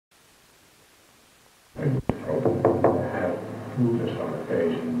Probably have, just on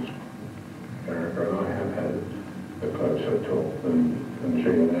occasions, Erica and I have had a closer talk than she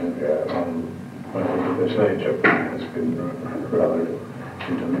and Andrea on this nature has been rather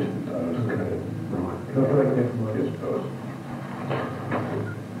intermittent, I was kind of right. I suppose.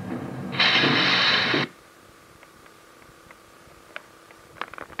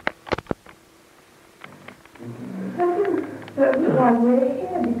 That's why we're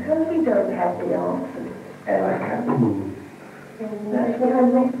here, because we don't have the answers, Erica. That's why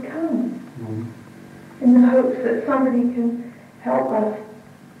we've come. In the hopes that somebody can help us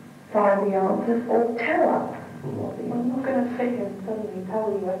find the answers or tell us. I'm not going to sit here and suddenly tell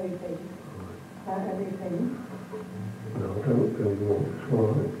you everything about everything. No, don't go wrong, it's all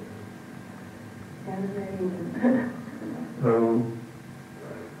right.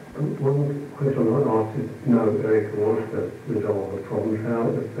 One question I asked is, Erica wants to resolve the problems, how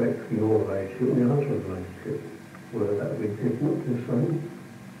it affects your relationship and your husband's relationship. Whether that would be different, the same.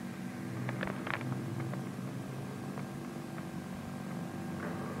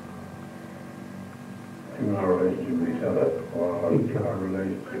 In our relationship with each other, or our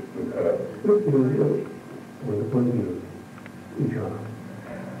relationship with her? With the point of view of each other.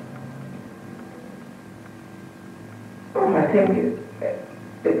 Well, I think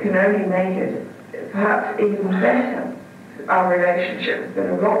it can only make it perhaps even better. Our relationship has been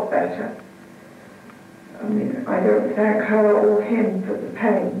a lot better. I mean, I don't thank her or him for the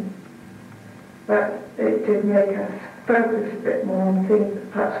pain, but it did make us focus a bit more on things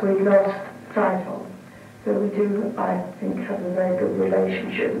that perhaps we lost sight of. So we do, I think, have a very good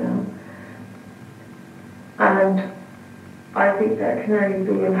relationship now. And I think that can only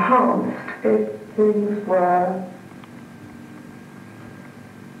be enhanced if things were,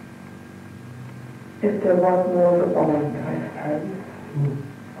 if there was more of a bond, I suppose,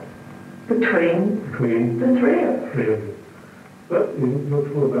 between the three of us. But you're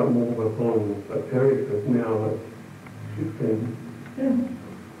talking about more of a bond, but Erica now, she's been,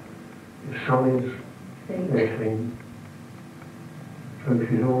 the son is 18, so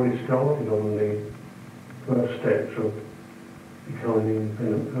she's already started on the first steps of becoming an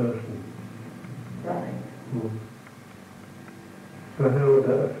independent person. Right. So how would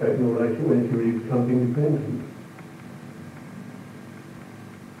that affect your relationship when you really become independent?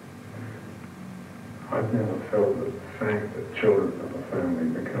 I've never felt that the fact that children of a family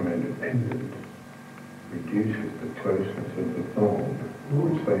become independent reduces the closeness of the bond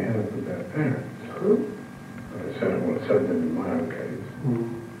which they have with their parents. It certainly did in my own case.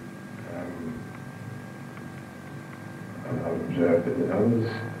 And I've observed it in others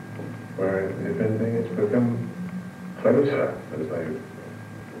where, if anything, it's become closer as they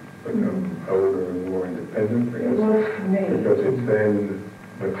become older and more independent, because it's then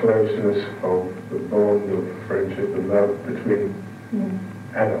the closeness of the bond of friendship and love between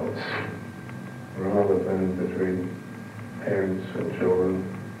adults rather than between parents and children,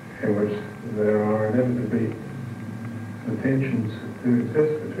 in which there are inevitably the tensions that do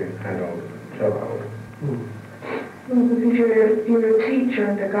exist between adult and child. Well, because you're a teacher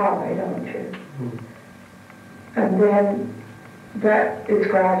and a guide, aren't you? And then that is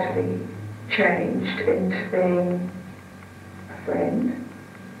gradually changed into being a friend.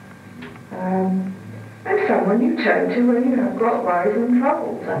 And someone you turn to when you have got worries and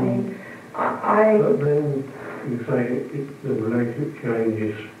troubles. I mean, But then you say the relationship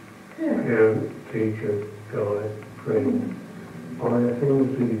changes, parent, teacher, guide, friend. Are there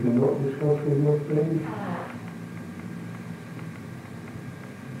things that you do not discuss with your friends?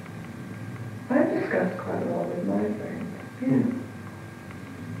 I discuss quite a lot with my friends.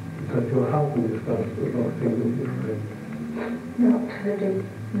 Does your husband discuss a lot of things with your friends? No,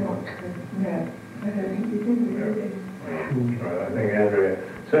 I don't think you do really. Right, I think Andrea,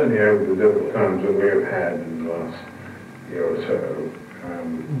 certainly over the difficult times that we have had in the last year or so,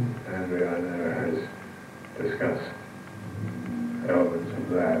 Andrea, I know, has discussed elements of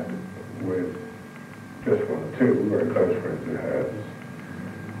that with just one or two very close friends of hers,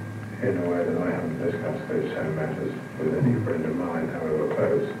 in a way that I haven't discussed those same matters with any friend of mine, however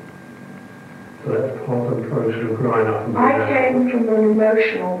close. So that's part of the process of growing up. And I came from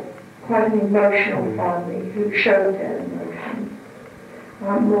quite an emotional family who showed their emotions.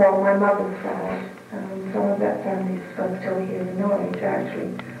 More on my mother's side. Some of that family is still here in Norwich,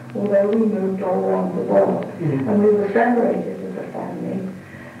 actually, although we moved all around the world. And we were separated as a family.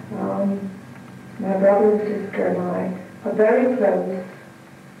 My brother and sister and I are very close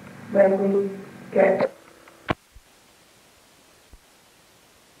when we get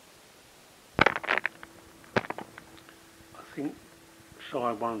I think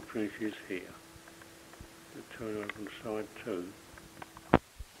side one finishes here. the turn over on side 2.